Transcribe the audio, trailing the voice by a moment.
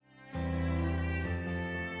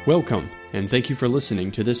Welcome, and thank you for listening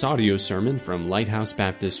to this audio sermon from Lighthouse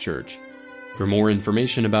Baptist Church. For more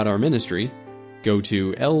information about our ministry, go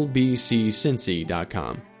to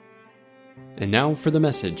lbccincy.com. And now for the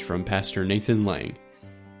message from Pastor Nathan Lang.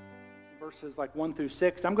 Verses like 1 through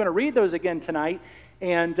 6. I'm going to read those again tonight.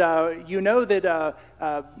 And you know that,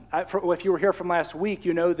 if you were here from last week,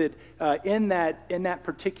 you know that in that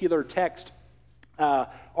particular text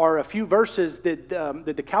are a few verses that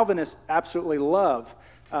the Calvinists absolutely love.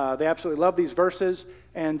 They absolutely love these verses,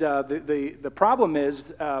 and the problem is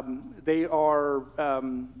they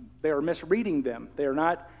are misreading them. They are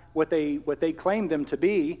not what they claim them to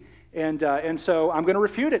be, and so I'm going to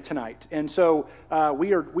refute it tonight. And so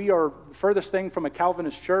we are furthest thing from a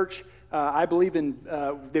Calvinist church. I believe in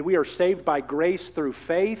that we are saved by grace through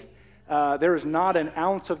faith. There is not an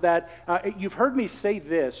ounce of that. You've heard me say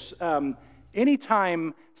this.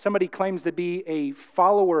 Anytime somebody claims to be a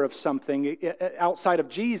follower of something outside of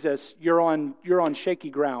Jesus, you're on shaky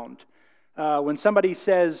ground. When somebody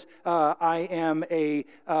says, "I am a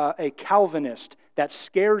Calvinist," that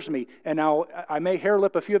scares me. And now I may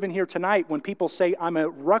hair-lip a few of you in here tonight. When people say, "I'm a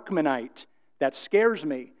Ruckmanite," that scares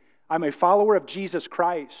me. I'm a follower of Jesus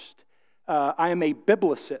Christ. I am a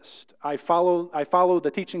biblicist. I follow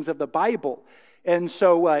the teachings of the Bible. And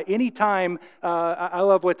so anytime, I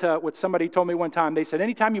love what somebody told me one time. They said,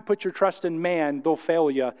 anytime you put your trust in man, they'll fail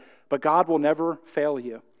you, but God will never fail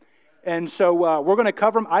you. And so we're going to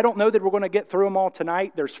cover them. I don't know that we're going to get through them all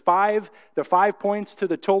tonight. There's the 5 points to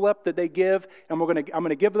the tulip that they give, and I'm going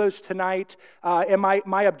to give those tonight. And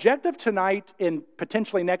my objective tonight, and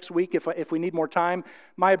potentially next week if we need more time,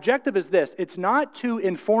 my objective is this. It's not to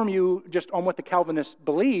inform you just on what the Calvinists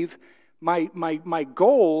believe. My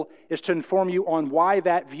goal is to inform you on why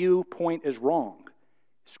that viewpoint is wrong.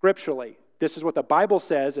 Scripturally, this is what the Bible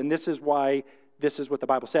says, and this is why this is what the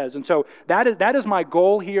Bible says. And so that is my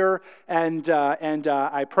goal here, and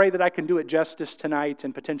I pray that I can do it justice tonight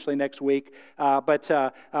and potentially next week. But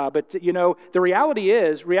you know, the reality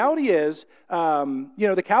is,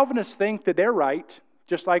 the Calvinists think that they're right,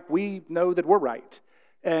 just like we know that we're right.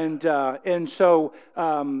 And so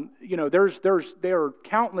there are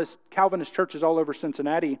countless Calvinist churches all over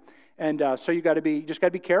Cincinnati, and so you got to be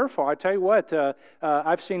careful. I tell you what,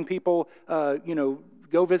 I've seen people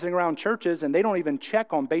go visiting around churches, and they don't even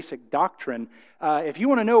check on basic doctrine. If you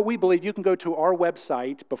want to know what we believe, you can go to our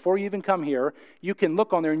website. Before you even come here, you can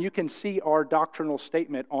look on there, and you can see our doctrinal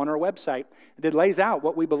statement on our website that lays out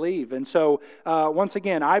what we believe. And so, once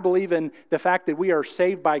again, I believe in the fact that we are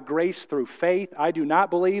saved by grace through faith. I do not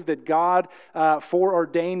believe that God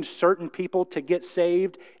foreordained certain people to get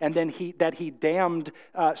saved, and then He damned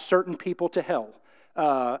certain people to hell.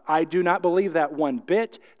 I do not believe that one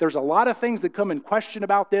bit. There's a lot of things that come in question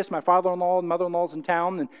about this. My father-in-law and mother-in-law's in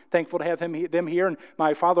town, and thankful to have them here. And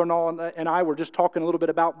my father-in-law and I were just talking a little bit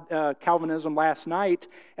about Calvinism last night.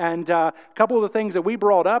 And a couple of the things that we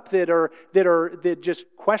brought up that just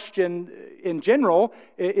question in general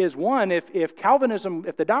is one: if Calvinism,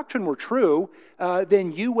 if the doctrine were true,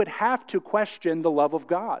 then you would have to question the love of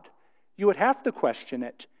God. You would have to question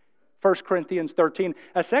it. 1 Corinthians 13.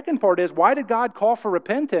 A second part is, why did God call for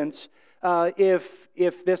repentance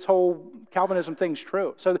if this whole Calvinism thing's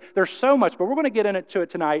true? So there's so much, but we're going to get into it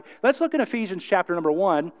tonight. Let's look at Ephesians chapter number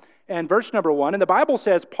 1 and verse number 1. And the Bible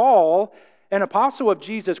says, Paul, an apostle of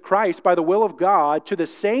Jesus Christ by the will of God, to the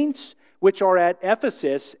saints which are at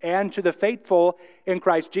Ephesus and to the faithful in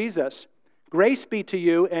Christ Jesus. Grace be to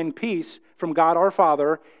you and peace from God our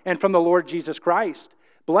Father and from the Lord Jesus Christ.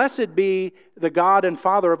 Blessed be the God and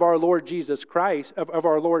Father of our Lord Jesus Christ, of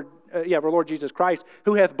our Lord Jesus Christ,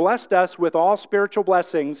 who hath blessed us with all spiritual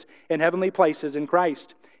blessings in heavenly places in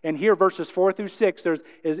Christ. And here, verses 4 through 6,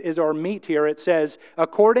 is our meat here. It says,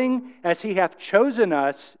 according as He hath chosen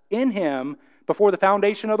us in Him before the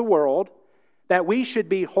foundation of the world, that we should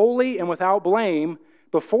be holy and without blame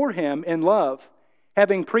before Him in love,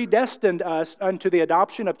 having predestined us unto the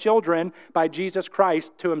adoption of children by Jesus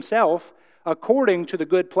Christ to Himself, according to the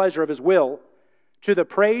good pleasure of His will, to the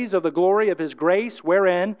praise of the glory of His grace,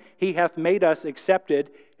 wherein He hath made us accepted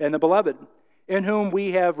in the Beloved, in whom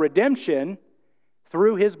we have redemption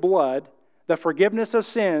through His blood, the forgiveness of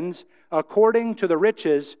sins, according to the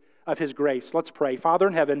riches of His grace. Let's pray. Father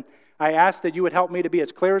in heaven, I ask that You would help me to be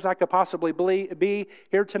as clear as I could possibly be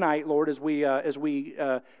here tonight, Lord, as we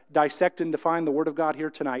dissect and define the Word of God here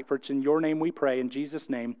tonight. For it's in Your name we pray, in Jesus'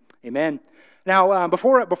 name, amen. Now,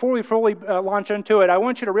 before we fully launch into it, I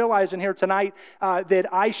want you to realize in here tonight that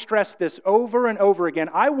I stress this over and over again.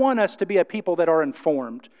 I want us to be a people that are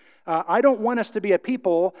informed. I don't want us to be a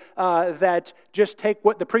people that just take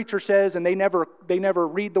what the preacher says and they never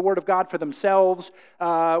read the Word of God for themselves.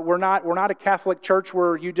 We're not a Catholic church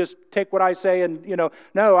where you just take what I say and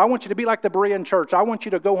no. I want you to be like the Berean church. I want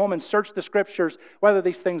you to go home and search the Scriptures whether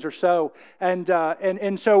these things are so. And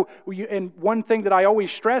one thing that I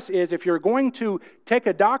always stress is if you're going to take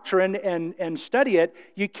a doctrine and study it,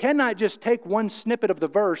 you cannot just take one snippet of the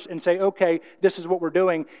verse and say, okay, this is what we're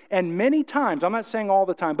doing. And many times, I'm not saying all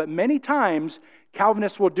the time, but many times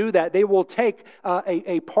Calvinists will do that. They will take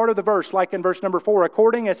a part of the verse, like in verse number 4,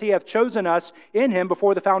 according as he hath chosen us in him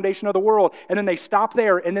before the foundation of the world. And then they stop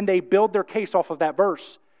there and then they build their case off of that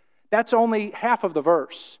verse. That's only half of the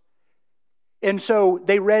verse. And so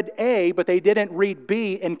they read A, but they didn't read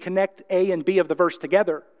B and connect A and B of the verse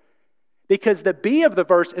together. Because the B of the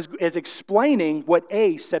verse is explaining what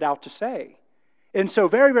A set out to say. And so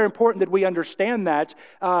very, very important that we understand that.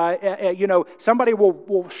 Somebody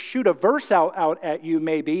will shoot a verse out at you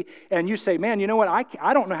maybe, and you say, man, you know what,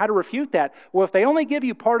 I don't know how to refute that. Well, if they only give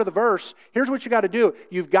you part of the verse, here's what you got to do.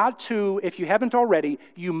 You've got to, if you haven't already,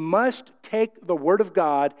 you must take the Word of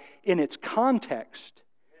God in its context.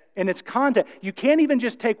 In its context. You can't even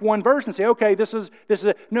just take one verse and say, okay, this is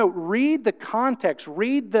no, read the context,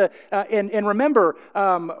 read the, and remember,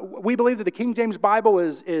 we believe that the King James Bible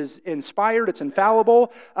is inspired, it's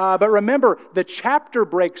infallible, but remember, the chapter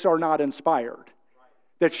breaks are not inspired.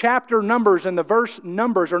 The chapter numbers and the verse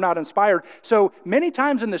numbers are not inspired. So many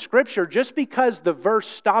times in the Scripture, just because the verse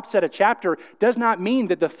stops at a chapter does not mean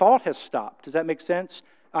that the thought has stopped. Does that make sense?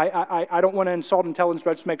 I don't want to insult intelligence,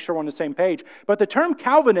 but just make sure we're on the same page. But the term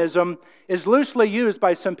Calvinism is loosely used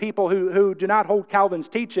by some people who do not hold Calvin's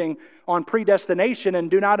teaching on predestination and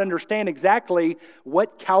do not understand exactly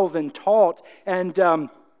what Calvin taught. And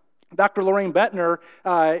Dr. Lorraine Bettner,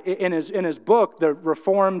 in his book, The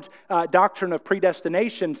Reformed Doctrine of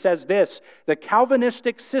Predestination, says this: the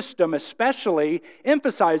Calvinistic system especially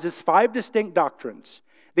emphasizes 5 distinct doctrines.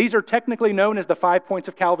 These are technically known as the 5 points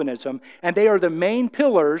of Calvinism, and they are the main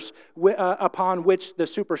pillars upon which the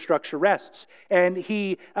superstructure rests. And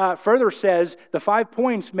he further says the 5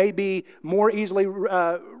 points may be more easily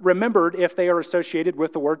remembered if they are associated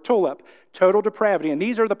with the word tulip. Total depravity, and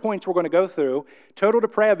these are the points we're going to go through. Total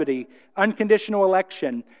depravity, unconditional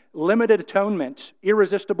election, limited atonement,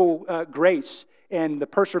 irresistible grace, and the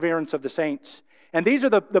perseverance of the saints. And these are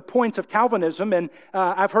the points of Calvinism, and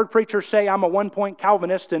I've heard preachers say I'm a 1-point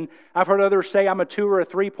Calvinist, and I've heard others say I'm a 2 or a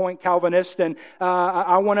 3-point Calvinist, and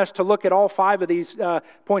I want us to look at all 5 of these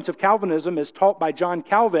points of Calvinism as taught by John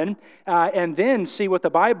Calvin, and then see what the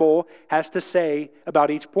Bible has to say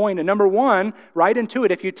about each point. And number 1, right into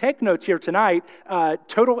it, if you take notes here tonight,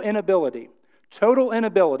 total inability. Total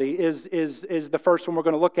inability is the first one we're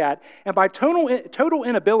going to look at. And by total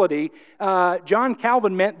inability, John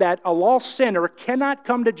Calvin meant that a lost sinner cannot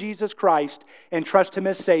come to Jesus Christ and trust Him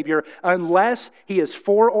as Savior unless he is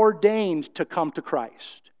foreordained to come to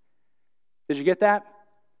Christ. Did you get that?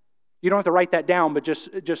 You don't have to write that down, but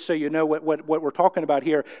just so you know what we're talking about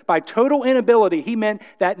here. By total inability, he meant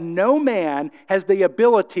that no man has the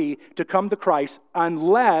ability to come to Christ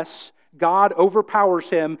unless God overpowers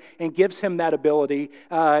him and gives him that ability.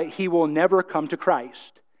 He will never come to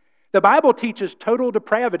Christ. The Bible teaches total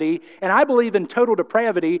depravity, and I believe in total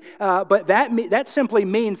depravity, but that simply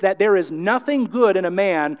means that there is nothing good in a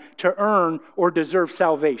man to earn or deserve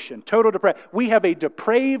salvation. Total depravity. We have a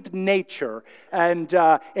depraved nature, and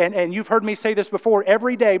you've heard me say this before.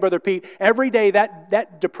 Every day, Brother Pete, every day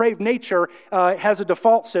that depraved nature has a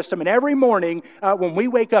default system, and every morning when we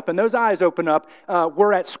wake up and those eyes open up,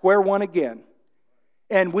 we're at square one again.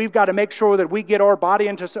 And we've got to make sure that we get our body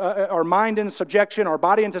our mind into subjection, our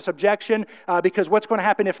body into subjection, because what's going to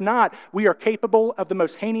happen if not? We are capable of the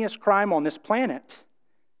most heinous crime on this planet.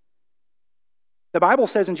 The Bible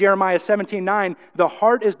says in Jeremiah 17:9, the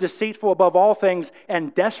heart is deceitful above all things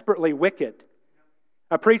and desperately wicked.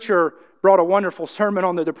 A preacher brought a wonderful sermon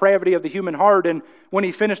on the depravity of the human heart, and when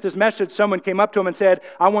he finished his message, someone came up to him and said,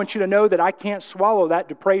 I want you to know that I can't swallow that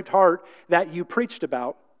depraved heart that you preached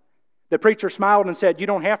about. The preacher smiled and said, you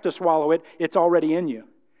don't have to swallow it, it's already in you.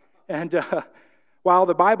 And while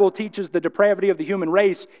the Bible teaches the depravity of the human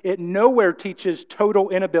race, it nowhere teaches total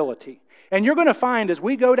inability. And you're going to find as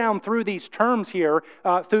we go down through these terms here,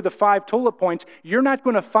 through the 5 tulip points, you're not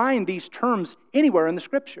going to find these terms anywhere in the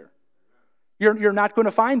Scripture. You're not going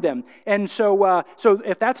to find them. And so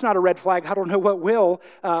if that's not a red flag, I don't know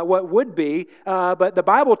what would be. But the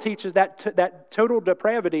Bible teaches that total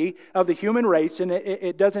depravity of the human race, and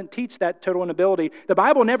it doesn't teach that total inability. The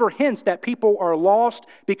Bible never hints that people are lost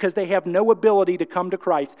because they have no ability to come to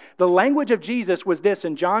Christ. The language of Jesus was this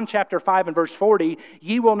in John chapter 5 and verse 40,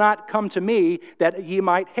 "Ye will not come to me that ye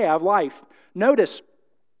might have life." Notice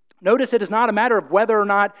it is not a matter of whether or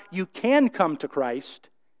not you can come to Christ.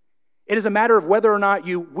 It is a matter of whether or not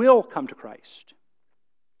you will come to Christ.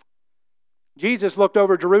 Jesus looked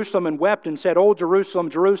over Jerusalem and wept and said, "O Jerusalem,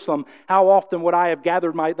 Jerusalem, how often would I have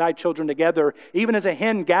gathered thy children together, even as a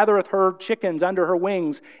hen gathereth her chickens under her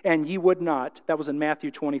wings, and ye would not." That was in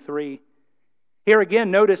Matthew 23. Here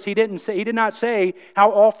again, notice he did not say,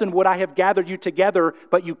 "How often would I have gathered you together,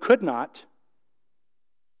 but you could not."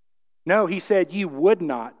 No, he said, "Ye would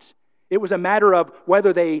not." It was a matter of whether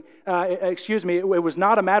it was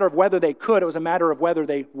not a matter of whether they could, it was a matter of whether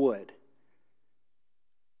they would.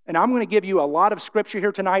 And I'm going to give you a lot of scripture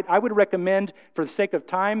here tonight. I would recommend, for the sake of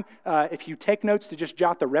time, if you take notes, to just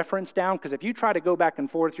jot the reference down, because if you try to go back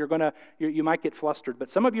and forth, you might get flustered. But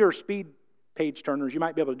some of you are speed page turners, you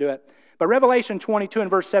might be able to do it. But Revelation 22 and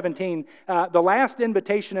verse 17, the last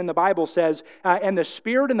invitation in the Bible says, "And the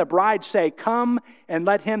Spirit and the bride say, Come, and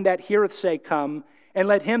let him that heareth say, Come. And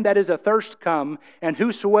let him that is athirst come, and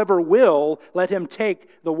whosoever will, let him take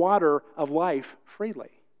the water of life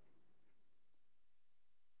freely."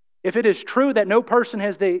 If it is true that no person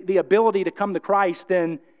has the ability to come to Christ,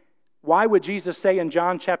 then why would Jesus say in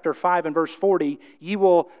John chapter 5 and verse 40, "Ye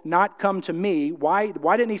will not come to me"? Why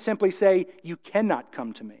didn't he simply say, "You cannot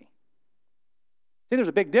come to me"? See, there's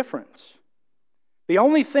a big difference. The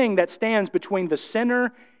only thing that stands between the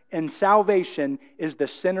sinner and salvation is the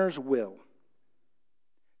sinner's will.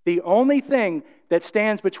 The only thing that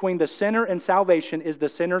stands between the sinner and salvation is the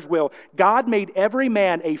sinner's will. God made every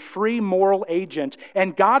man a free moral agent,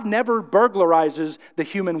 and God never burglarizes the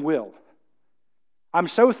human will. I'm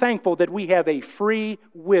so thankful that we have a free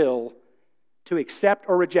will to accept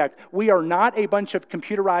or reject. We are not a bunch of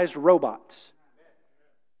computerized robots.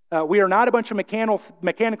 We are not a bunch of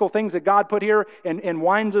mechanical things that God put here and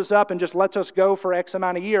winds us up and just lets us go for X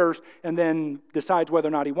amount of years and then decides whether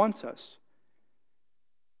or not He wants us.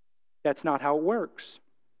 That's not how it works.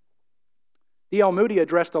 D.L. Moody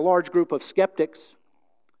addressed a large group of skeptics.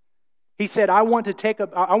 He said, I want to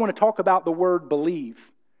talk about the word believe,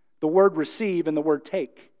 the word receive, and the word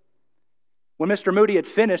take. When Mr. Moody had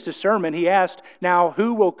finished his sermon, he asked, "Now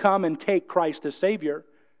who will come and take Christ as Savior?"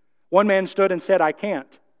 One man stood and said, "I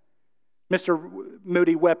can't." Mr.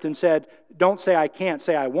 Moody wept and said, "Don't say I can't,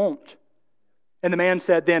 say I won't." And the man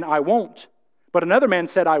said, "Then I won't." But another man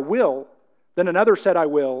said, "I will." Then another said, "I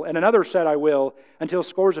will," and another said, "I will," until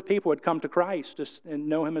scores of people had come to Christ and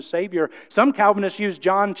know Him as Savior. Some Calvinists use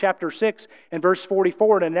John chapter 6 and verse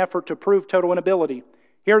 44 in an effort to prove total inability.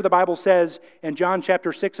 Here the Bible says in John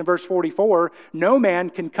chapter 6 and verse 44, "No man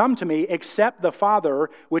can come to me except the Father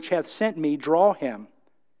which hath sent me draw him."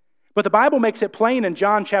 But the Bible makes it plain in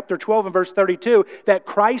John chapter 12 and verse 32 that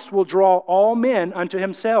Christ will draw all men unto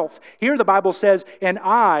Himself. Here the Bible says, "And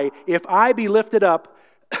I, if I be lifted up,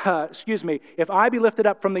 if I be lifted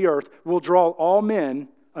up from the earth, will draw all men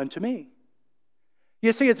unto me."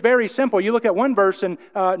 You see, it's very simple. You look at one verse and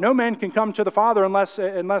no man can come to the Father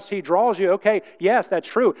unless He draws you. Okay, yes, that's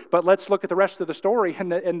true. But let's look at the rest of the story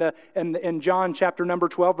in John chapter number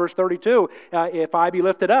 12, verse 32. "If I be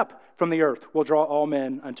lifted up from the earth, will draw all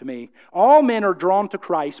men unto me." All men are drawn to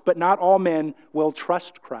Christ, but not all men will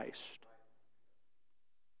trust Christ.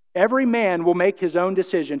 Every man will make his own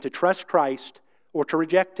decision to trust Christ or to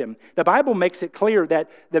reject Him. The Bible makes it clear that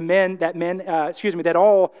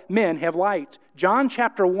all men have light. John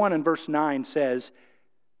chapter 1 and verse 9 says,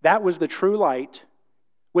 "That was the true light,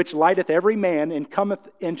 which lighteth every man and cometh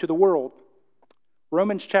into the world."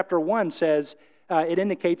 Romans chapter 1 says, it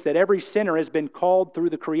indicates that every sinner has been called through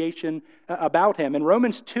the creation about him. In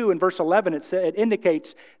Romans 2 and verse 11, it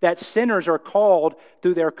indicates that sinners are called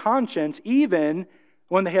through their conscience, even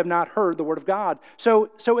when they have not heard the word of God. So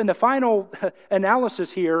in the final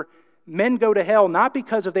analysis here, men go to hell not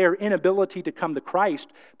because of their inability to come to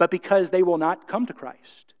Christ, but because they will not come to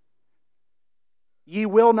Christ. "Ye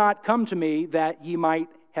will not come to me that ye might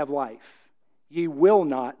have life." Ye will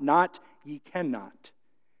not ye cannot.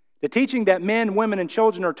 The teaching that men, women, and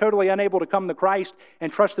children are totally unable to come to Christ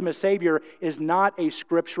and trust Him as Savior is not a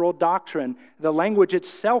scriptural doctrine. The language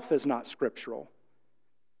itself is not scriptural.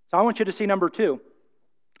 So I want you to see number two.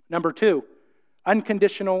 Number two,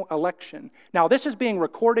 Unconditional election. Now, this is being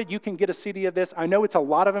recorded. You can get a CD of this. I know it's a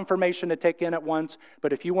lot of information to take in at once,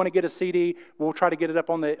 but if you want to get a CD, we'll try to get it up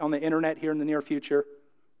on the internet here in the near future,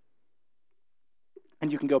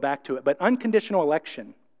 and you can go back to it. But unconditional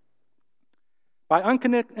election. By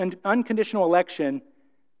unconditional election,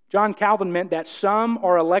 John Calvin meant that some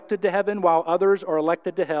are elected to heaven while others are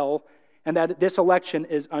elected to hell, and that this election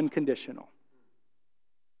is unconditional.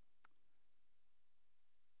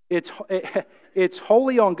 It's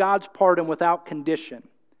wholly on God's part and without condition.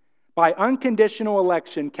 By unconditional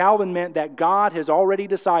election, Calvin meant that God has already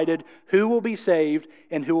decided who will be saved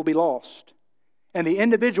and who will be lost. And the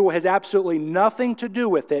individual has absolutely nothing to do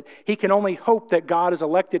with it. He can only hope that God has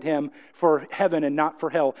elected him for heaven and not for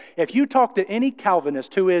hell. If you talk to any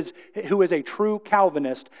Calvinist who is a true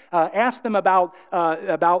Calvinist, ask them about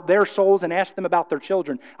their souls and ask them about their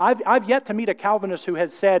children. I've yet to meet a Calvinist who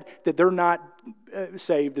has said that they're not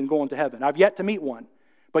saved and going to heaven. I've yet to meet one.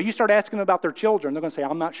 But you start asking them about their children, they're going to say,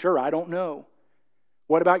 I'm not sure, I don't know.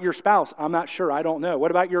 What about your spouse? I'm not sure, I don't know.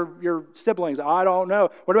 What about your siblings? I don't know.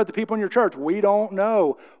 What about the people in your church? We don't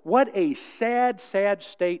know. What a sad, sad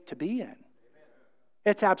state to be in.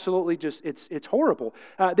 It's absolutely just, it's horrible.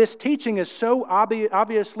 This teaching is so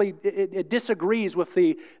obviously, it disagrees with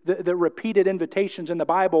the repeated invitations in the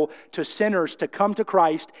Bible to sinners to come to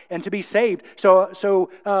Christ and to be saved. So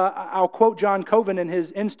I'll quote John Calvin in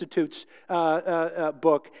his Institutes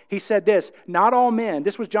book. He said this, not all men,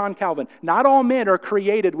 this was John Calvin, not all men are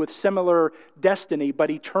created with similar destiny, but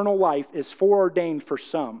eternal life is foreordained for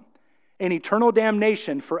some, and eternal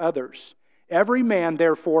damnation for others. Every man,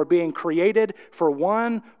 therefore, being created for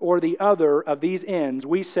one or the other of these ends,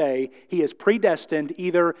 we say he is predestined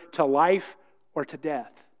either to life or to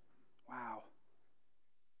death. Wow.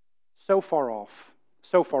 So far off.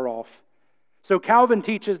 So far off. So Calvin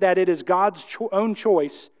teaches that it is God's own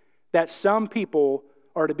choice that some people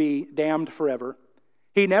are to be damned forever.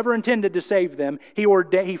 He never intended to save them. He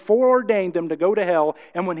foreordained them to go to hell.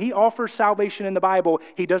 And when he offers salvation in the Bible,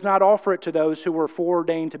 he does not offer it to those who were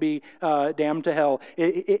foreordained to be damned to hell.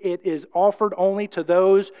 It is offered only to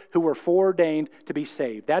those who were foreordained to be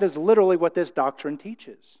saved. That is literally what this doctrine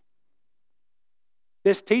teaches.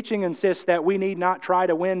 This teaching insists that we need not try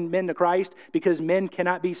to win men to Christ because men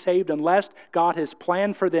cannot be saved unless God has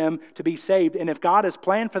planned for them to be saved. And if God has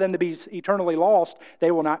planned for them to be eternally lost,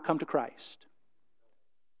 they will not come to Christ.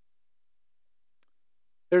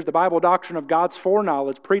 There's the Bible doctrine of God's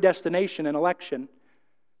foreknowledge, predestination, and election.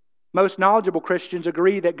 Most knowledgeable Christians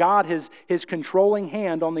agree that God has His controlling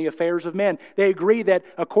hand on the affairs of men. They agree that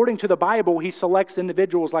according to the Bible, He selects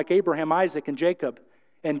individuals like Abraham, Isaac, and Jacob,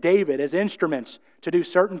 and David as instruments to do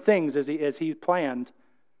certain things as He planned.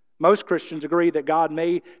 Most Christians agree that God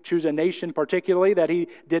may choose a nation particularly, that He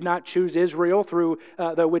did not choose Israel through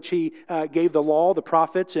which He gave the law, the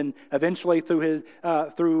prophets, and eventually through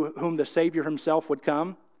whom the Savior Himself would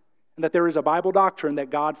come, and that there is a Bible doctrine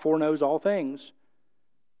that God foreknows all things.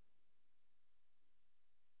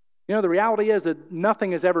 You know, the reality is that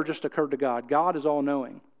nothing has ever just occurred to God. God is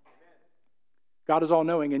all-knowing. God is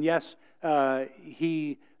all-knowing, and yes,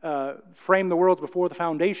 He framed the worlds before the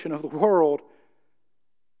foundation of the world.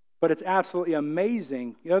 But it's absolutely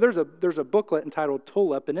amazing. You know, there's a booklet entitled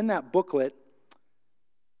Tulip, and in that booklet,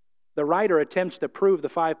 the writer attempts to prove the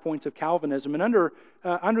 5 points of Calvinism. And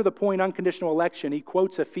under the point unconditional election, he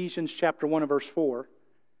quotes Ephesians chapter 1 and verse 4.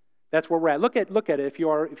 That's where we're at. Look at it. If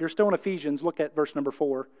you're still in Ephesians, look at verse number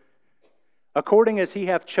 4. According as He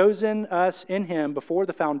hath chosen us in Him before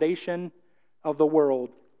the foundation of the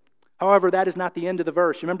world. However, that is not the end of the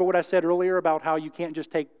verse. You remember what I said earlier about how you can't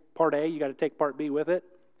just take part A, you got to take part B with it?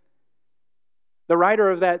 The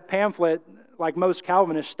writer of that pamphlet, like most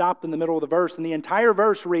Calvinists, stopped in the middle of the verse, and the entire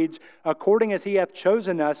verse reads, according as He hath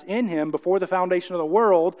chosen us in Him before the foundation of the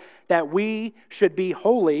world, that we should be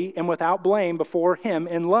holy and without blame before Him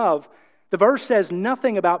in love. The verse says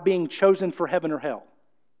nothing about being chosen for heaven or hell.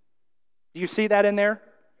 Do you see that in there?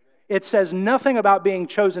 It says nothing about being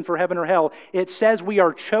chosen for heaven or hell. It says we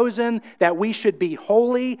are chosen that we should be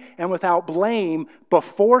holy and without blame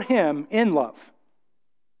before Him in love.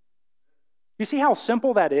 You see how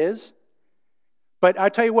simple that is? But I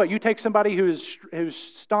tell you what, you take somebody who's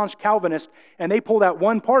staunch Calvinist, and they pull that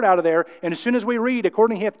one part out of there, and as soon as we read,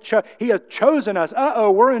 according to He hath chosen us,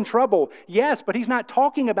 we're in trouble. Yes, but He's not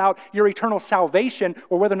talking about your eternal salvation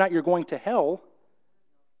or whether or not you're going to hell.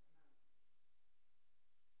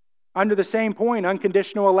 Under the same point,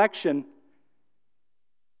 unconditional election,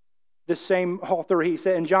 this same author, he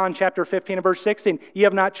said in John chapter 15 and verse 16, ye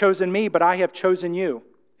have not chosen me, but I have chosen you.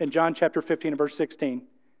 In John chapter 15 and verse 16.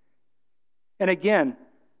 And again,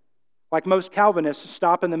 Like most Calvinists,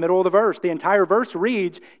 stop in the middle of the verse. The entire verse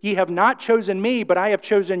reads, "Ye have not chosen me, but I have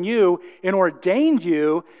chosen you and ordained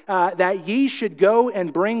you that ye should go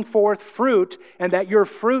and bring forth fruit, and that your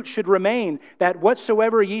fruit should remain, that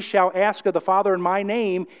whatsoever ye shall ask of the Father in my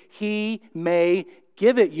name, he may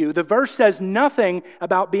give it you." The verse says nothing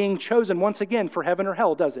about being chosen, once again, for heaven or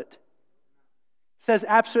hell, does it? It says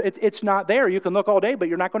absolutely, it's not there. You can look all day, but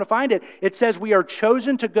you're not going to find it. It says we are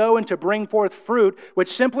chosen to go and to bring forth fruit,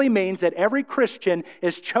 which simply means that every Christian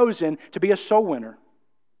is chosen to be a soul winner.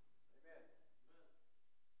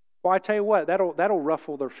 Well, I tell you what, that'll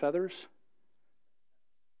ruffle their feathers.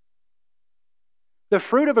 The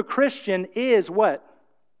fruit of a Christian is what?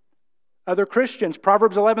 Other Christians.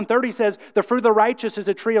 Proverbs 11:30 says, "The fruit of the righteous is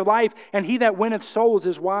a tree of life, and he that winneth souls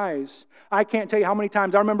is wise." I can't tell you how many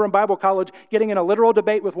times I remember in Bible college getting in a literal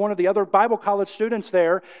debate with one of the other Bible college students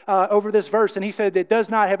there over this verse, and he said it does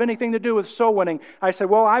not have anything to do with soul winning. I said,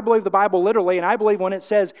 well, I believe the Bible literally, and I believe when it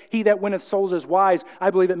says, "He that winneth souls is wise,"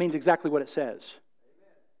 I believe it means exactly what it says.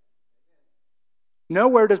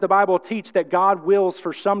 Nowhere does the Bible teach that God wills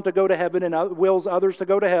for some to go to heaven and wills others to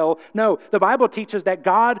go to hell. No, the Bible teaches that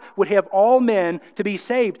God would have all men to be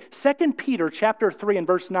saved. 2 Peter chapter 3 and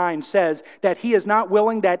verse 9 says that He is not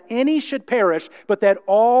willing that any should perish, but that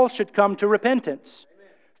all should come to repentance.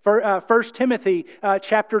 1 Timothy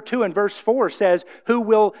chapter 2 and verse 4 says, who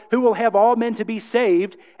will have all men to be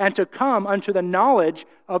saved and to come unto the knowledge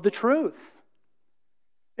of the truth.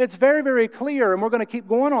 It's very, very clear, and we're going to keep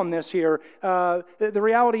going on this here. The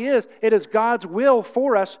reality is, it is God's will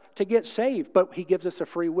for us to get saved, but He gives us a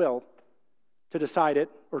free will to decide it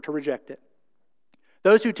or to reject it.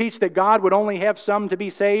 Those who teach that God would only have some to be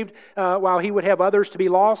saved while He would have others to be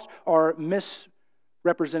lost are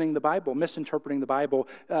misrepresenting the Bible, misinterpreting the Bible.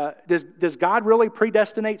 Does God really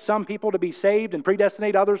predestinate some people to be saved and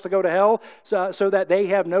predestinate others to go to hell so that they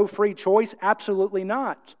have no free choice? Absolutely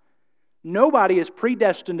not. Nobody is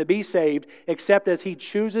predestined to be saved except as he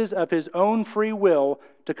chooses of his own free will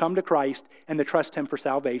to come to Christ and to trust Him for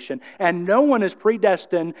salvation. And no one is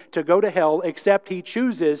predestined to go to hell except he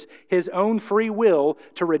chooses his own free will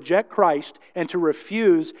to reject Christ and to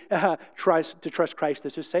refuse to trust Christ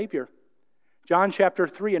as his Savior. John chapter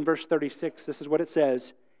 3 and verse 36, this is what it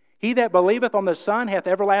says. He that believeth on the Son hath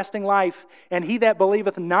everlasting life, and he that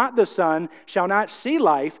believeth not the Son shall not see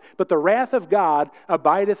life, but the wrath of God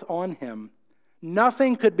abideth on him.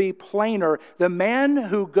 Nothing could be plainer. The man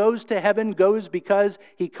who goes to heaven goes because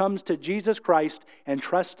he comes to Jesus Christ and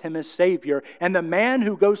trusts Him as Savior. And the man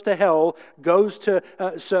who goes to hell does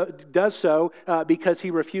so because he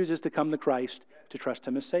refuses to come to Christ to trust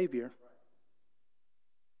Him as Savior.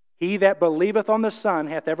 He that believeth on the Son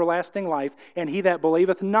hath everlasting life, and he that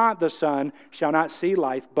believeth not the Son shall not see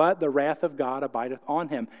life, but the wrath of God abideth on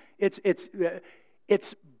him. It's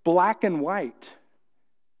black and white.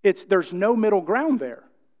 There's no middle ground there.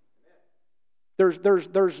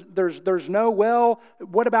 There's no, well,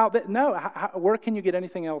 what about that? No, where can you get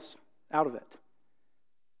anything else out of it?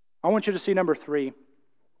 I want you to see number 3,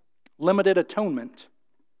 limited atonement.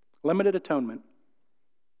 Limited atonement.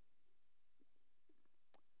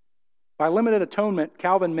 By limited atonement,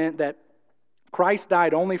 Calvin meant that Christ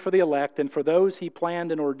died only for the elect and for those He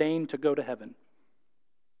planned and ordained to go to heaven.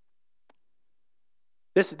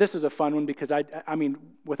 This is a fun one because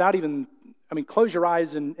close your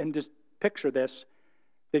eyes and just picture this,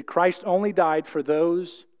 that Christ only died for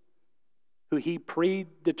those who He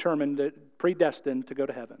predestined to go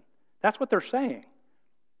to heaven. That's what they're saying.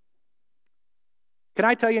 Can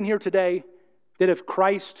I tell you in here today that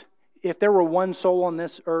if there were one soul on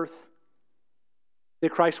this earth, that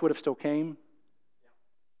Christ would have still came?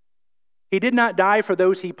 He did not die for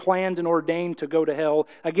those He planned and ordained to go to hell.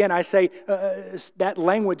 Again, I say that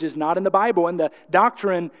language is not in the Bible, and the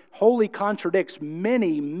doctrine wholly contradicts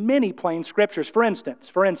many, many plain scriptures. For instance,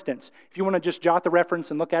 if you want to just jot the reference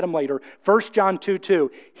and look at them later, 1 John 2:2,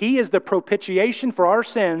 He is the propitiation for our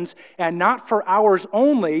sins, and not for ours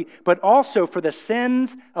only, but also for the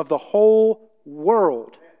sins of the whole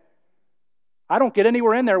world. I don't get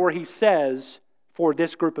anywhere in there where He says, for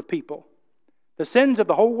this group of people. The sins of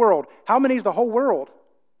the whole world. How many is the whole world?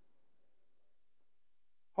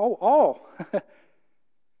 Oh, all.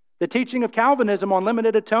 The teaching of Calvinism on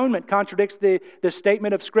limited atonement contradicts the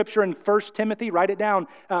statement of Scripture in 1 Timothy. Write it down.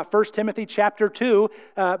 1 Timothy chapter 2,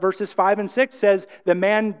 verses 5 and 6 says, the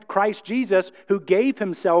man Christ Jesus who gave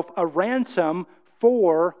Himself a ransom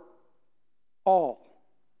for all.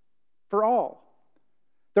 For all.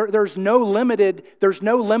 There's no limited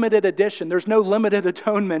addition. There's no limited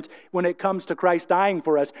atonement when it comes to Christ dying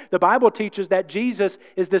for us. The Bible teaches that Jesus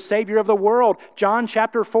is the Savior of the world. John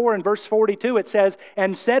chapter 4 and verse 42, it says,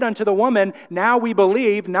 "And said unto the woman, Now we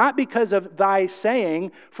believe, not because of thy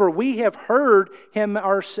saying, for we have heard him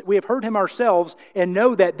ourselves, and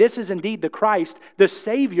know that this is indeed the Christ, the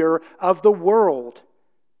Savior of the world."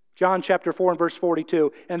 John chapter 4 and verse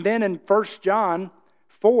 42. And then in 1 John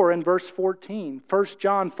 4 and verse 14. 1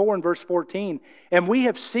 John 4 and verse 14. "And we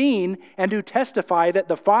have seen and do testify that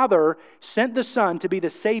the Father sent the Son to be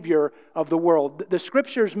the Savior of the world." The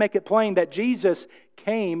Scriptures make it plain that Jesus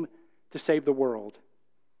came to save the world.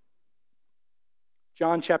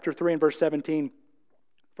 John chapter 3 and verse 17.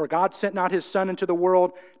 "For God sent not His Son into the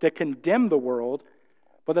world to condemn the world,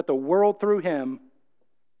 but that the world through Him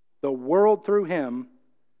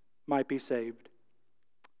might be saved."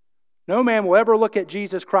 No man will ever look at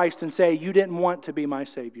Jesus Christ and say, "You didn't want to be my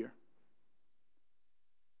Savior."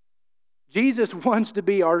 Jesus wants to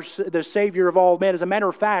be the Savior of all men. As a matter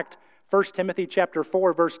of fact, 1 Timothy chapter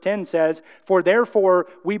 4, verse 10 says, "For therefore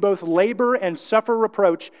we both labor and suffer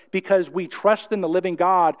reproach because we trust in the living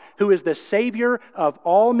God, who is the Savior of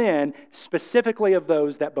all men, specifically of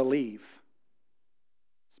those that believe."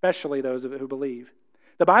 Especially those who believe.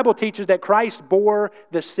 The Bible teaches that Christ bore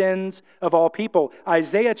the sins of all people.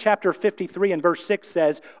 Isaiah chapter 53 and verse 6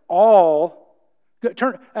 says, I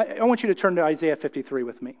want you to turn to Isaiah 53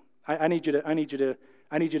 with me. I need you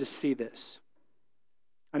to see this.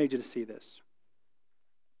 I need you to see this.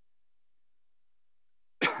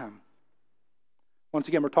 Once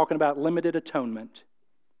again, we're talking about limited atonement.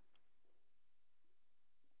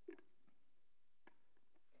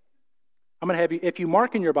 I'm going to have you, if you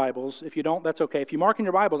mark in your Bibles, if you don't, that's okay. If you mark in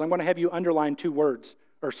your Bibles, I'm going to have you underline 2 words,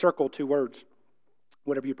 or circle 2 words,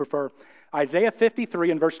 whatever you prefer. Isaiah 53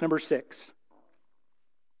 and verse number 6.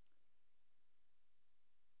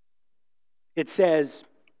 It says,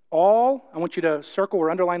 I want you to circle or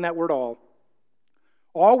underline that word all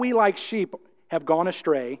we like sheep have gone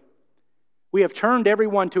astray. We have turned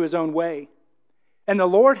everyone to his own way. And the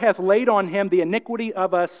Lord hath laid on him the iniquity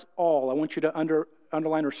of us all. I want you to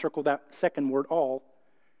underline or circle that second word, all.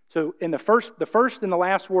 So in the first and the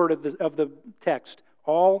last word of the text,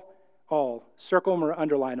 all, circle them or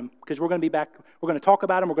underline them, because we're going to talk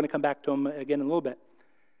about them, we're going to come back to them again in a little bit.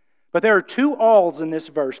 But there are 2 alls in this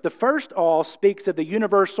verse. The first all speaks of the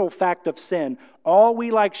universal fact of sin. All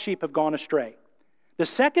we like sheep have gone astray. The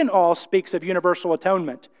second all speaks of universal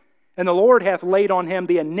atonement. And the Lord hath laid on him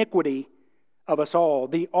the iniquity of us all.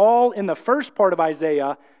 The all in the first part of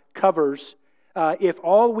Isaiah covers if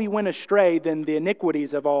all we went astray, then the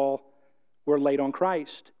iniquities of all were laid on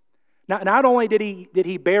Christ. Not only did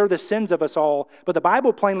he bear the sins of us all, but the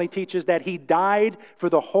Bible plainly teaches that he died for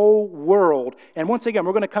the whole world. And once again,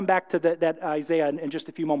 we're going to come back to that Isaiah in just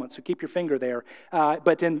a few moments, so keep your finger there.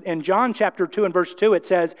 But in John chapter 2 and verse 2, it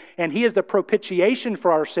says, "And he is the propitiation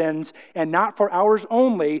for our sins, and not for ours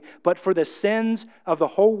only, but for the sins of the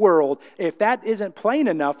whole world." If that isn't plain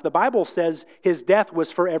enough, the Bible says his death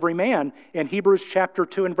was for every man in Hebrews chapter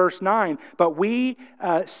 2 and verse 9. "But we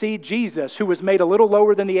see Jesus, who was made a little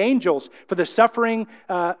lower than the angels, for the suffering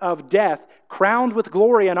of death, crowned with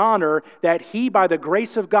glory and honor, that he, by the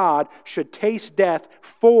grace of God, should taste death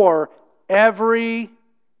for every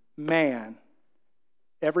man."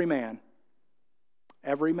 Every man.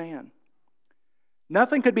 Every man.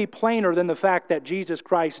 Nothing could be plainer than the fact that Jesus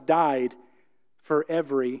Christ died for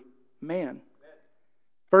every man.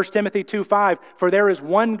 1 Timothy 2:5, "For there is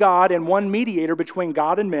one God and one mediator between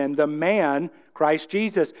God and men, the man, Christ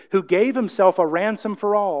Jesus, who gave himself a ransom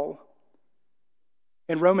for all."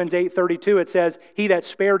 In Romans 8:32 it says, "He that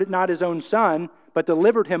spared not his own son, but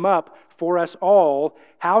delivered him up for us all,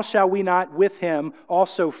 how shall we not with him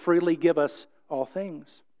also freely give us all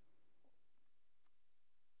things?"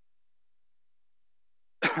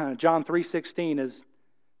 John 3:16 is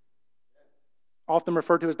often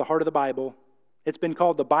referred to as the heart of the Bible. It's been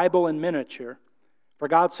called the Bible in miniature. "For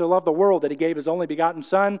God so loved the world that he gave his only begotten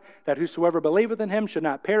Son, that whosoever believeth in him should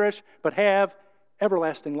not perish, but have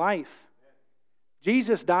everlasting life."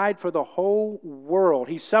 Jesus died for the whole world.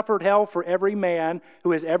 He suffered hell for every man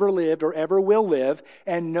who has ever lived or ever will live,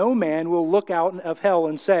 and no man will look out of hell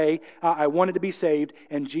and say, "I wanted to be saved,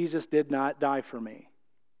 and Jesus did not die for me."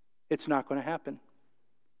 It's not going to happen.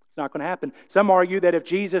 It's not going to happen. Some argue that if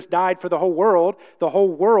Jesus died for the whole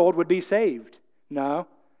world would be saved. No.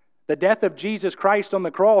 The death of Jesus Christ on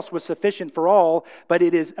the cross was sufficient for all, but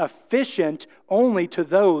it is efficient only to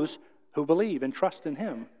those who believe and trust in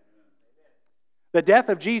him. The death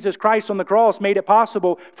of Jesus Christ on the cross made it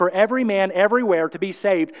possible for every man everywhere to be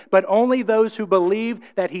saved, but only those who believe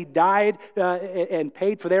that He died and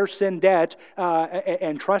paid for their sin debt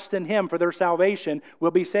and trust in Him for their salvation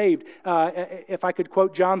will be saved. If I could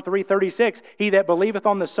quote John 3:36, "He that believeth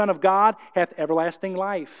on the Son of God hath everlasting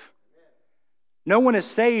life." No one is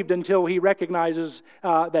saved until he recognizes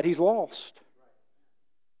that he's lost.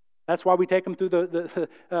 That's why we take them through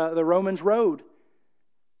the Romans road.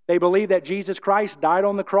 They believe that Jesus Christ died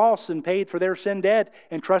on the cross and paid for their sin debt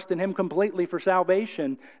and trust in Him completely for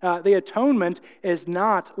salvation. The atonement is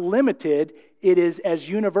not limited. It is as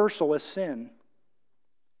universal as sin.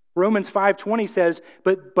 Romans 5:20 says,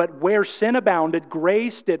 but where sin abounded,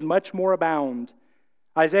 grace did much more abound.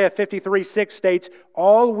 Isaiah 53:6 states,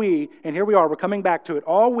 all we, and here we are, we're coming back to it,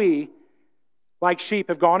 all we, like sheep,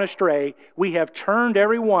 have gone astray. We have turned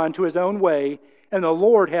every one to his own way, and the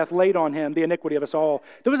Lord hath laid on him the iniquity of us all.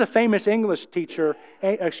 There was a famous English teacher,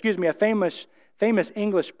 a famous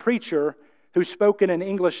English preacher who spoke in an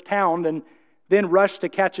English town and then rushed to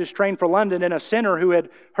catch his train for London, and a sinner who had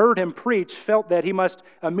heard him preach felt that he must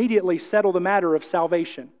immediately settle the matter of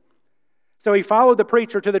salvation. So he followed the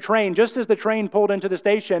preacher to the train. Just as the train pulled into the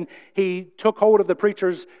station, he took hold of the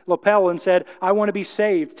preacher's lapel and said, I want to be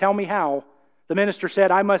saved. Tell me how. The minister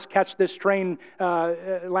said, I must catch this train,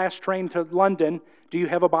 last train to London. Do you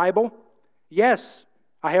have a Bible? Yes,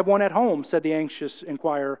 I have one at home, said the anxious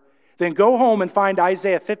inquirer. Then go home and find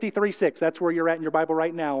Isaiah 53:6. That's where you're at in your Bible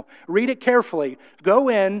right now. Read it carefully. Go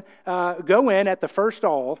in at the first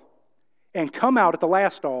all and come out at the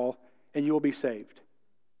last all, and you will be saved.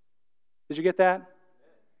 Did you get that?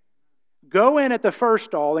 Go in at the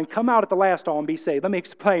first all and come out at the last all and be saved. Let me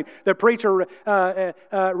explain. The preacher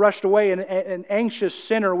rushed away, and an anxious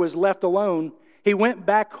sinner was left alone. He went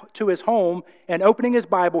back to his home, and opening his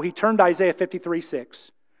Bible, he turned to Isaiah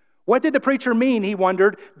 53:6. What did the preacher mean, he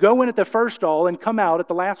wondered? Go in at the first all and come out at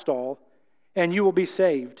the last all, and you will be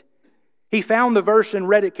saved. He found the verse and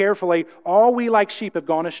read it carefully. All we like sheep have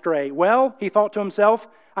gone astray. Well, he thought to himself,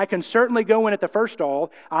 I can certainly go in at the first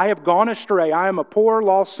all. I have gone astray. I am a poor,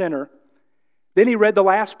 lost sinner. Then he read the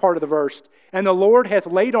last part of the verse. And the Lord hath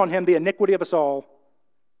laid on him the iniquity of us all.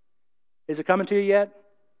 Is it coming to you yet?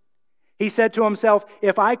 He said to himself,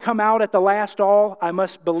 if I come out at the last all, I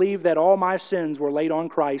must believe that all my sins were laid on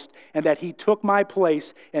Christ and that He took my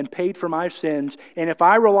place and paid for my sins. And if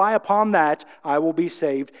I rely upon that, I will be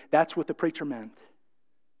saved. That's what the preacher meant.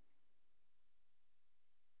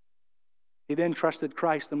 He then trusted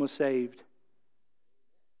Christ and was saved.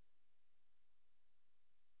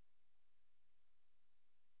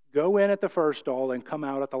 Go in at the first all and come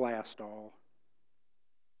out at the last all.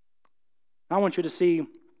 I want you to see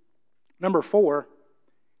number 4,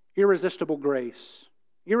 irresistible grace.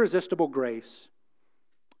 Irresistible grace.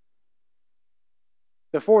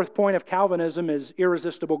 The fourth point of Calvinism is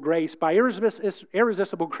irresistible grace. By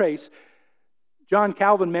irresistible grace, John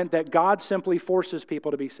Calvin meant that God simply forces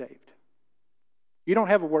people to be saved. You don't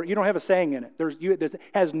have a word. You don't have a saying in it. It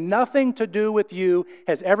has nothing to do with you.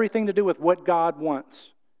 Has everything to do with what God wants.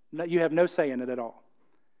 You have no say in it at all.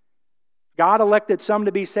 God elected some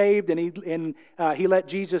to be saved, and He let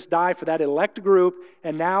Jesus die for that elect group.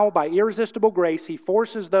 And now, by irresistible grace, He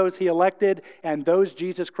forces those He elected and those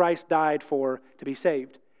Jesus Christ died for to be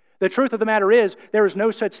saved. The truth of the matter is, there is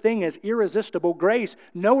no such thing as irresistible grace.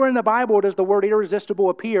 Nowhere in the Bible does the word irresistible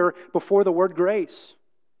appear before the word grace.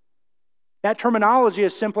 That terminology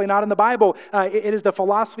is simply not in the Bible. It is the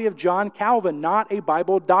philosophy of John Calvin, not a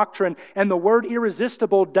Bible doctrine. And the word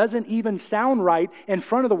irresistible doesn't even sound right in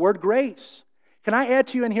front of the word grace. Can I add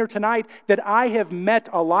to you in here tonight that I have met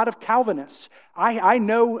a lot of Calvinists. I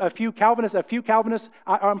know a few Calvinists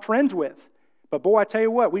I'm friends with. But boy, I tell you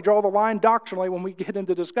what, we draw the line doctrinally when we get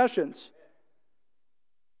into discussions.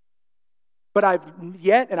 But I've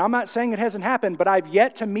yet, and I'm not saying it hasn't happened, but I've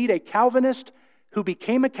yet to meet a Calvinist who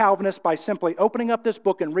became a Calvinist by simply opening up this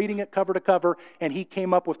book and reading it cover to cover, and he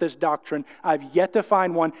came up with this doctrine. I've yet to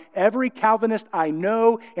find one. Every Calvinist I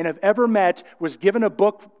know and have ever met was given a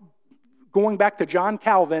book going back to John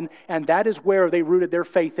Calvin, and that is where they rooted their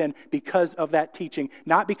faith in because of that teaching,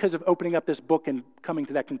 not because of opening up this book and coming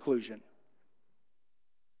to that conclusion.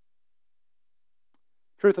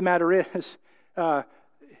 Truth of the matter is,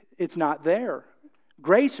 it's not there.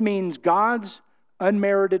 Grace means God's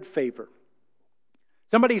unmerited favor.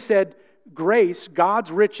 Somebody said, grace,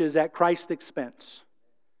 God's riches at Christ's expense.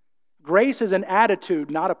 Grace is an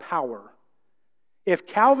attitude, not a power. If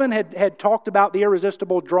Calvin had talked about the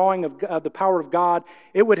irresistible drawing of the power of God,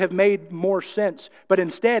 it would have made more sense. But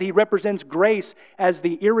instead, he represents grace as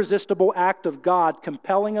the irresistible act of God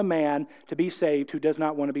compelling a man to be saved who does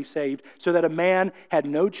not want to be saved, so that a man had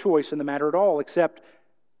no choice in the matter at all, except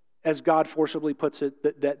as God forcibly puts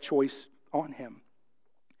it, that choice on him.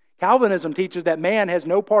 Calvinism teaches that man has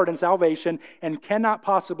no part in salvation and cannot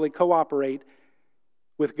possibly cooperate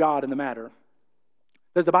with God in the matter.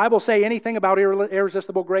 Does the Bible say anything about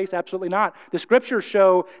irresistible grace? Absolutely not. The Scriptures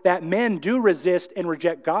show that men do resist and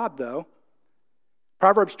reject God, though.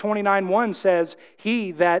 Proverbs 29:1 says,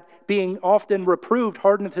 "He that, being often reproved,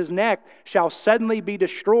 hardeneth his neck, shall suddenly be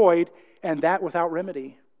destroyed, and that without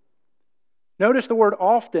remedy." Notice the word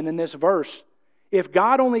often in this verse. If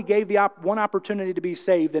God only gave the one opportunity to be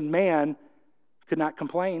saved, then man could not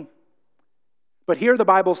complain. But here the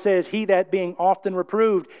Bible says, "He that being often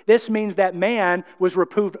reproved." This means that man was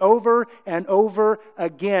reproved over and over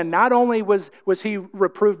again. Not only was he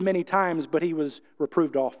reproved many times, but he was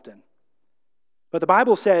reproved often. But the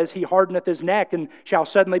Bible says, "He hardeneth his neck and shall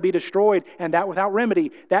suddenly be destroyed, and that without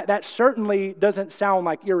remedy." That certainly doesn't sound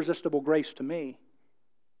like irresistible grace to me.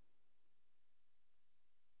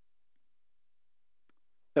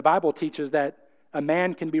 The Bible teaches that a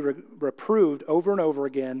man can be reproved over and over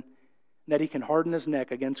again, that he can harden his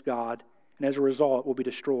neck against God, and as a result will be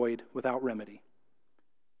destroyed without remedy.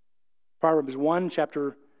 Proverbs 1,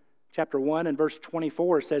 chapter 1 and verse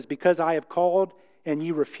 24 says, "Because I have called and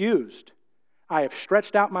ye refused, I have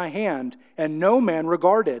stretched out my hand, and no man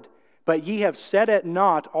regarded. But ye have set at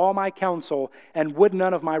naught all my counsel, and would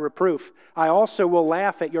none of my reproof. I also will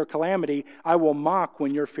laugh at your calamity. I will mock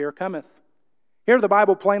when your fear cometh." Here the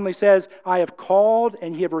Bible plainly says, "I have called,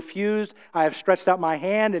 and ye have refused. I have stretched out my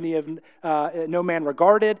hand, and ye have no man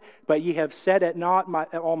regarded. But ye have set at naught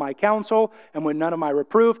all my counsel, and with none of my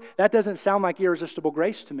reproof." That doesn't sound like irresistible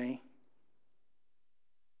grace to me.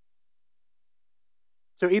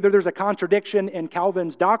 So either there's a contradiction in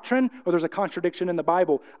Calvin's doctrine, or there's a contradiction in the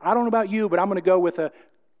Bible. I don't know about you, but I'm going to go with a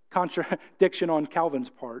contradiction on Calvin's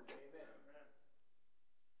part.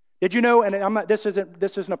 Did you know, and this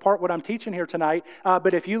isn't a part of what I'm teaching here tonight,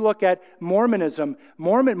 but if you look at Mormonism,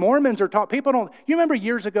 Mormons are taught, you remember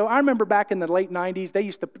years ago, I remember back in the late 90s,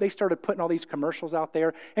 they started putting all these commercials out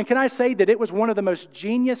there, and can I say that it was one of the most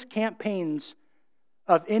genius campaigns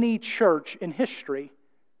of any church in history.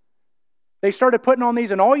 They started putting on these,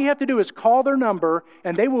 and all you have to do is call their number,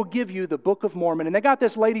 and they will give you the Book of Mormon. And they got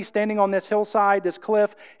this lady standing on this hillside, this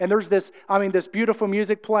cliff, and there's this beautiful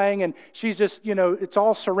music playing, and she's just, it's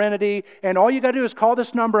all serenity. And all you got to do is call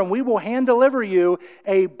this number, and we will hand deliver you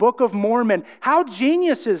a Book of Mormon. How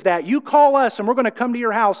genius is that? You call us, and we're going to come to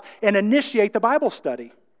your house and initiate the Bible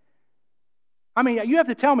study. You have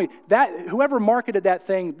to tell me that whoever marketed that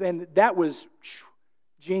thing, then that was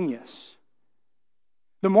genius.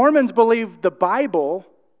 The Mormons believe the Bible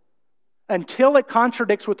until it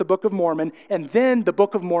contradicts with the Book of Mormon, and then the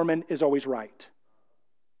Book of Mormon is always right.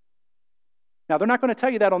 Now, they're not going to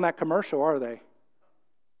tell you that on that commercial, are they?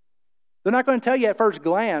 They're not going to tell you at first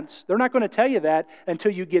glance. They're not going to tell you that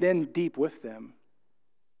until you get in deep with them.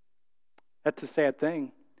 That's a sad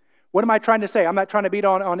thing. What am I trying to say? I'm not trying to beat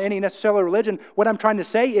on any necessarily religion. What I'm trying to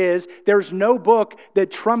say is there's no book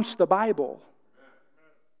that trumps the Bible.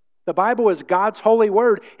 The Bible is God's holy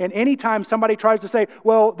word, and anytime somebody tries to say,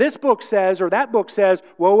 well, this book says, or that book says,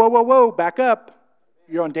 whoa, back up.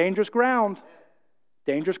 You're on dangerous ground.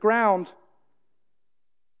 Dangerous ground.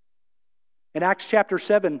 In Acts chapter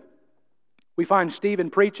 7, we find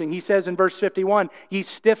Stephen preaching. He says in verse 51, "Ye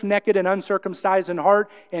stiff-necked and uncircumcised in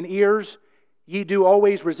heart and ears, ye do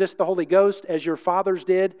always resist the Holy Ghost, as your fathers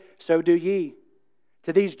did, so do ye."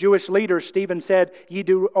 To these Jewish leaders, Stephen said, "Ye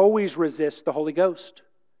do always resist the Holy Ghost."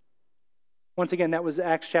 Once again, that was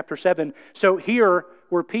Acts chapter 7. So here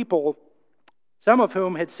were people, some of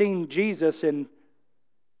whom had seen Jesus and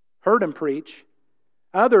heard him preach,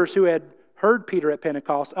 others who had heard Peter at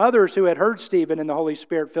Pentecost, others who had heard Stephen and the Holy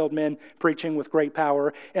Spirit-filled men preaching with great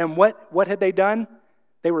power. And what had they done?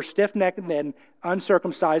 They were stiff-necked and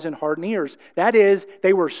uncircumcised and hardened ears. That is,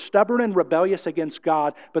 they were stubborn and rebellious against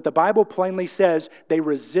God, but the Bible plainly says they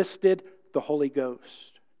resisted the Holy Ghost.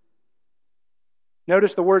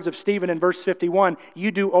 Notice the words of Stephen in verse 51,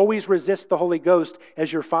 "You do always resist the Holy Ghost,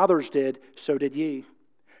 as your fathers did, so did ye."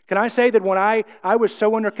 Can I say that when I was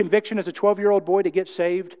so under conviction as a 12-year-old boy to get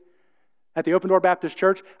saved at the Open Door Baptist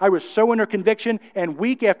Church, I was so under conviction, and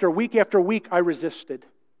week after week after week, I resisted.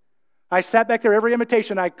 I sat back there every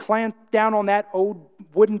invitation. I clamped down on that old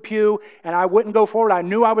wooden pew, and I wouldn't go forward. I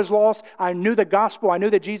knew I was lost. I knew the gospel. I knew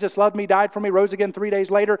that Jesus loved me, died for me, rose again 3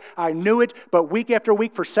 days later. I knew it, but week after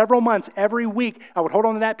week, for several months, every week, I would hold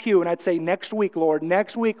on to that pew, and I'd say, next week, Lord,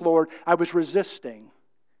 next week, Lord. I was resisting.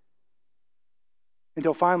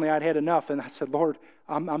 Until finally I'd had enough, and I said, Lord,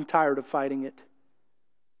 I'm tired of fighting it.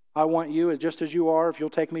 I want you just as you are, if you'll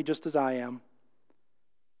take me just as I am.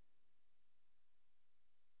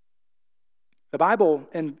 The Bible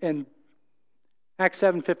in Acts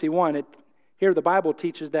 7:51, here the Bible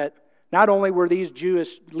teaches that not only were these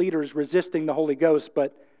Jewish leaders resisting the Holy Ghost,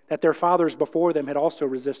 but that their fathers before them had also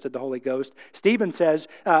resisted the Holy Ghost. Stephen says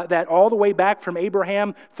that all the way back from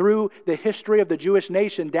Abraham through the history of the Jewish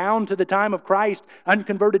nation down to the time of Christ,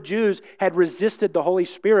 unconverted Jews had resisted the Holy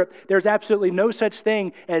Spirit. There's absolutely no such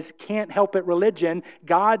thing as can't help it religion.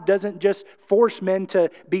 God doesn't just force men to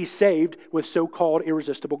be saved with so-called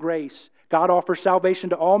irresistible grace. God offers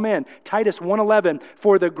salvation to all men. Titus 1:11,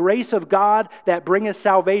 for the grace of God that bringeth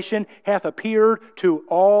salvation hath appeared to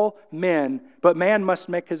all men, but man must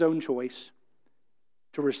make his own choice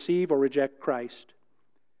to receive or reject Christ.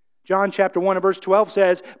 John chapter 1 and verse 12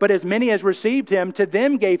 says, but as many as received him, to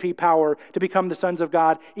them gave he power to become the sons of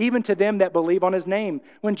God, even to them that believe on his name.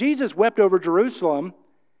 When Jesus wept over Jerusalem,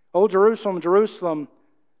 O Jerusalem, Jerusalem,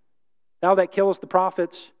 thou that killest the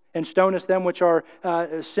prophets, and stonest them which are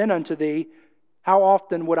sin unto thee, how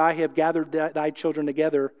often would I have gathered thy children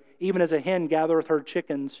together, even as a hen gathereth her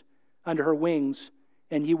chickens under her wings,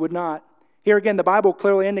 and ye would not. Here again, the Bible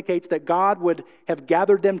clearly indicates that God would have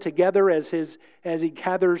gathered them together as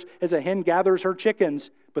a hen gathers her chickens,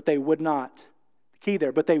 but they would not. The key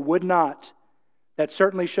there, but they would not. That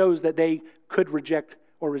certainly shows that they could reject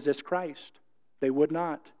or resist Christ. They would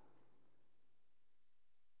not.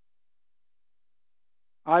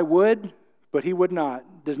 I would, but he would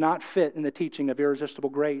not. Does not fit in the teaching of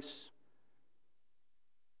irresistible grace.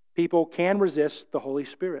 People can resist the Holy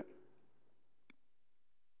Spirit.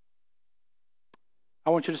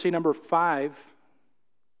 I want you to see number 5. Looks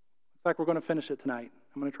like we're going to finish it tonight.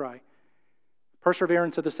 I'm going to try.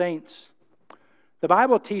 Perseverance of the saints. The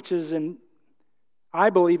Bible teaches, and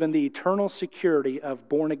I believe in the eternal security of the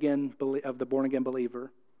born again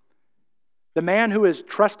believer. The man who has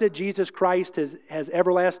trusted Jesus Christ has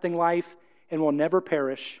everlasting life and will never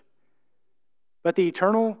perish. But the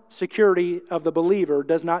eternal security of the believer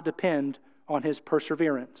does not depend on his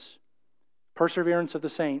perseverance. Perseverance of the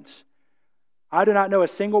saints. I do not know a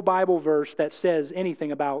single Bible verse that says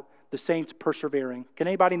anything about the saints persevering. Can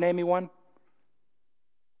anybody name me one?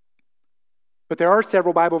 But there are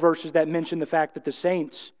several Bible verses that mention the fact that the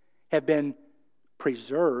saints have been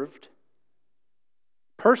preserved.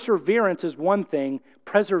 Perseverance is one thing,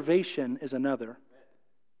 preservation is another.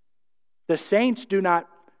 The saints do not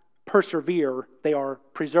persevere, they are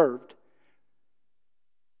preserved.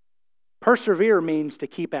 Persevere means to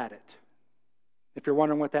keep at it. If you're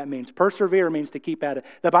wondering what that means. Persevere means to keep at it.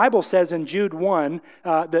 The Bible says in Jude 1,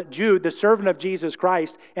 that Jude, the servant of Jesus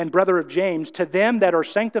Christ and brother of James, to them that are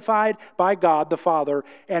sanctified by God the Father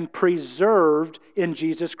and preserved in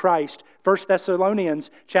Jesus Christ. 1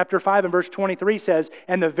 Thessalonians chapter 5 and verse 23 says,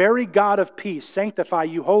 and the very God of peace sanctify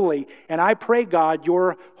you wholly, and I pray God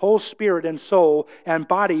your whole spirit and soul and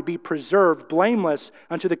body be preserved blameless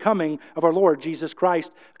unto the coming of our Lord Jesus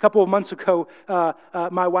Christ. A couple of months ago,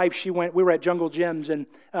 my wife, we were at Jungle Gyms,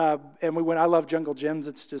 and we went. I love Jungle Gyms.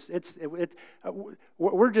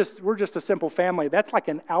 We're just a simple family. That's like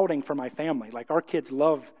an outing for my family. Like our kids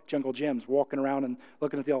love Jungle Gyms, walking around and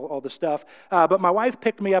looking at all the stuff. But my wife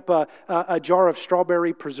picked me up a jar of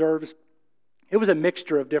strawberry preserves. It was a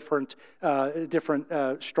mixture of different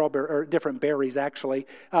strawberry or different berries actually,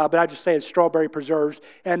 but I just say it's strawberry preserves.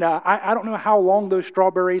 And I don't know how long those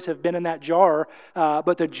strawberries have been in that jar,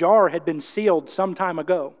 but the jar had been sealed some time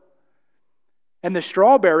ago. And the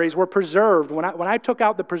strawberries were preserved. When I took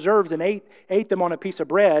out the preserves and ate them on a piece of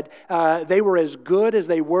bread, they were as good as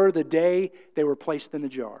they were the day they were placed in the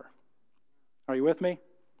jar. Are you with me?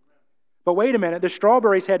 But wait a minute, the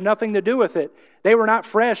strawberries had nothing to do with it. They were not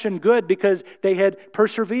fresh and good because they had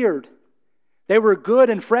persevered. They were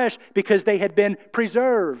good and fresh because they had been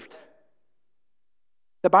preserved.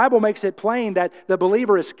 The Bible makes it plain that the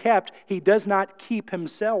believer is kept. He does not keep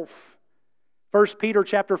himself. 1 Peter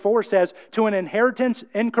chapter 4 says, to an inheritance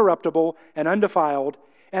incorruptible and undefiled,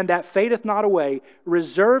 and that fadeth not away,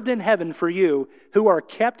 reserved in heaven for you, who are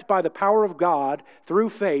kept by the power of God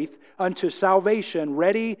through faith unto salvation,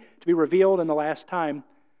 ready to be revealed in the last time.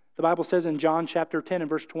 The Bible says in John chapter 10 and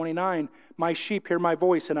verse 29, my sheep hear my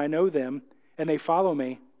voice, and I know them, and they follow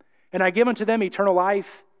me. And I give unto them eternal life,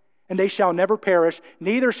 and they shall never perish,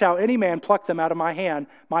 neither shall any man pluck them out of my hand.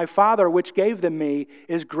 My Father, which gave them me,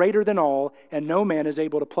 is greater than all, and no man is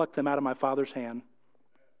able to pluck them out of my Father's hand.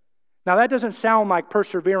 Now that doesn't sound like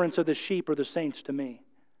perseverance of the sheep or the saints to me.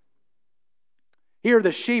 Here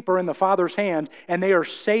the sheep are in the Father's hand, and they are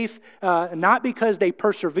safe not because they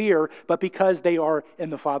persevere, but because they are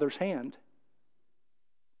in the Father's hand.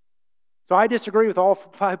 So I disagree with all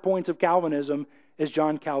 5 points of Calvinism as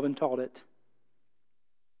John Calvin taught it.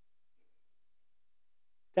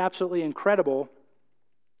 It's absolutely incredible.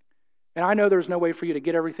 And I know there's no way for you to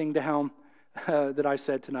get everything down that I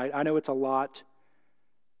said tonight. I know it's a lot.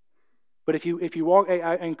 But if you walk,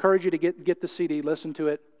 I encourage you to get the CD, listen to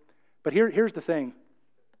it. But here's the thing.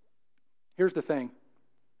 Here's the thing.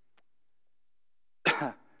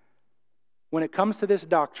 When it comes to this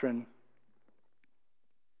doctrine,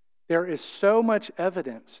 there is so much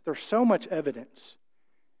evidence. There's so much evidence.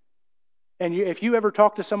 And if you ever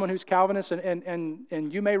talk to someone who's Calvinist, and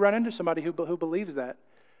you may run into somebody who believes that,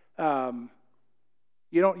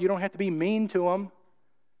 you don't have to be mean to them,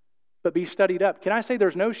 but be studied up. Can I say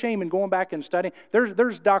there's no shame in going back and studying?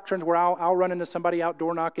 There's doctrines where I'll run into somebody out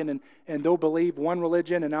door knocking and they'll believe one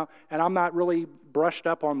religion and I'm not really brushed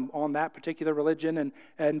up on that particular religion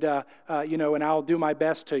and I'll do my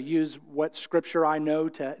best to use what scripture I know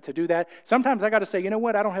to do that. Sometimes I got to say, you know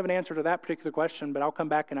what? I don't have an answer to that particular question, but I'll come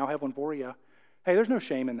back and I'll have one for you. Hey, there's no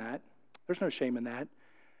shame in that. There's no shame in that.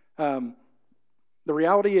 The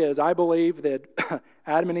reality is, I believe that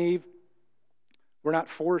Adam and Eve were not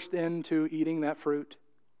forced into eating that fruit.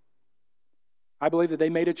 I believe that they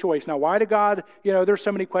made a choice. Now, why did God, there's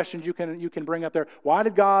so many questions you can bring up there. Why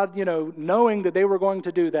did God, knowing that they were going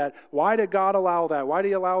to do that, why did God allow that? Why did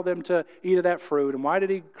He allow them to eat of that fruit? And why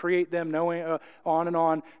did He create them knowing on and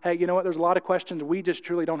on? Hey, you know what? There's a lot of questions we just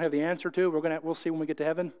truly don't have the answer to. We'll see when we get to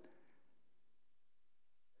heaven.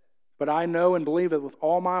 But I know and believe it with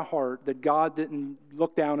all my heart that God didn't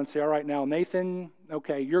look down and say, all right, now, Nathan,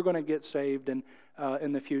 okay, you're going to get saved and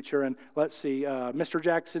in the future. And let's see, Mr.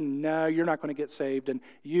 Jackson, no, you're not going to get saved. And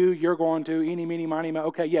you're going to, eeny, meeny, miny, mo.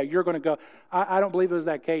 Okay, yeah, you're going to go. I don't believe it was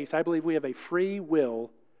that case. I believe we have a free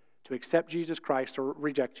will to accept Jesus Christ or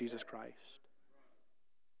reject Jesus Christ.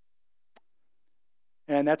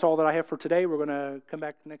 And that's all that I have for today. We're going to come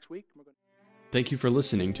back next week. Thank you for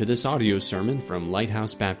listening to this audio sermon from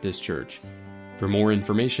Lighthouse Baptist Church. For more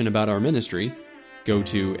information about our ministry, go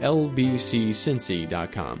to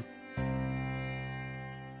lbccincy.com.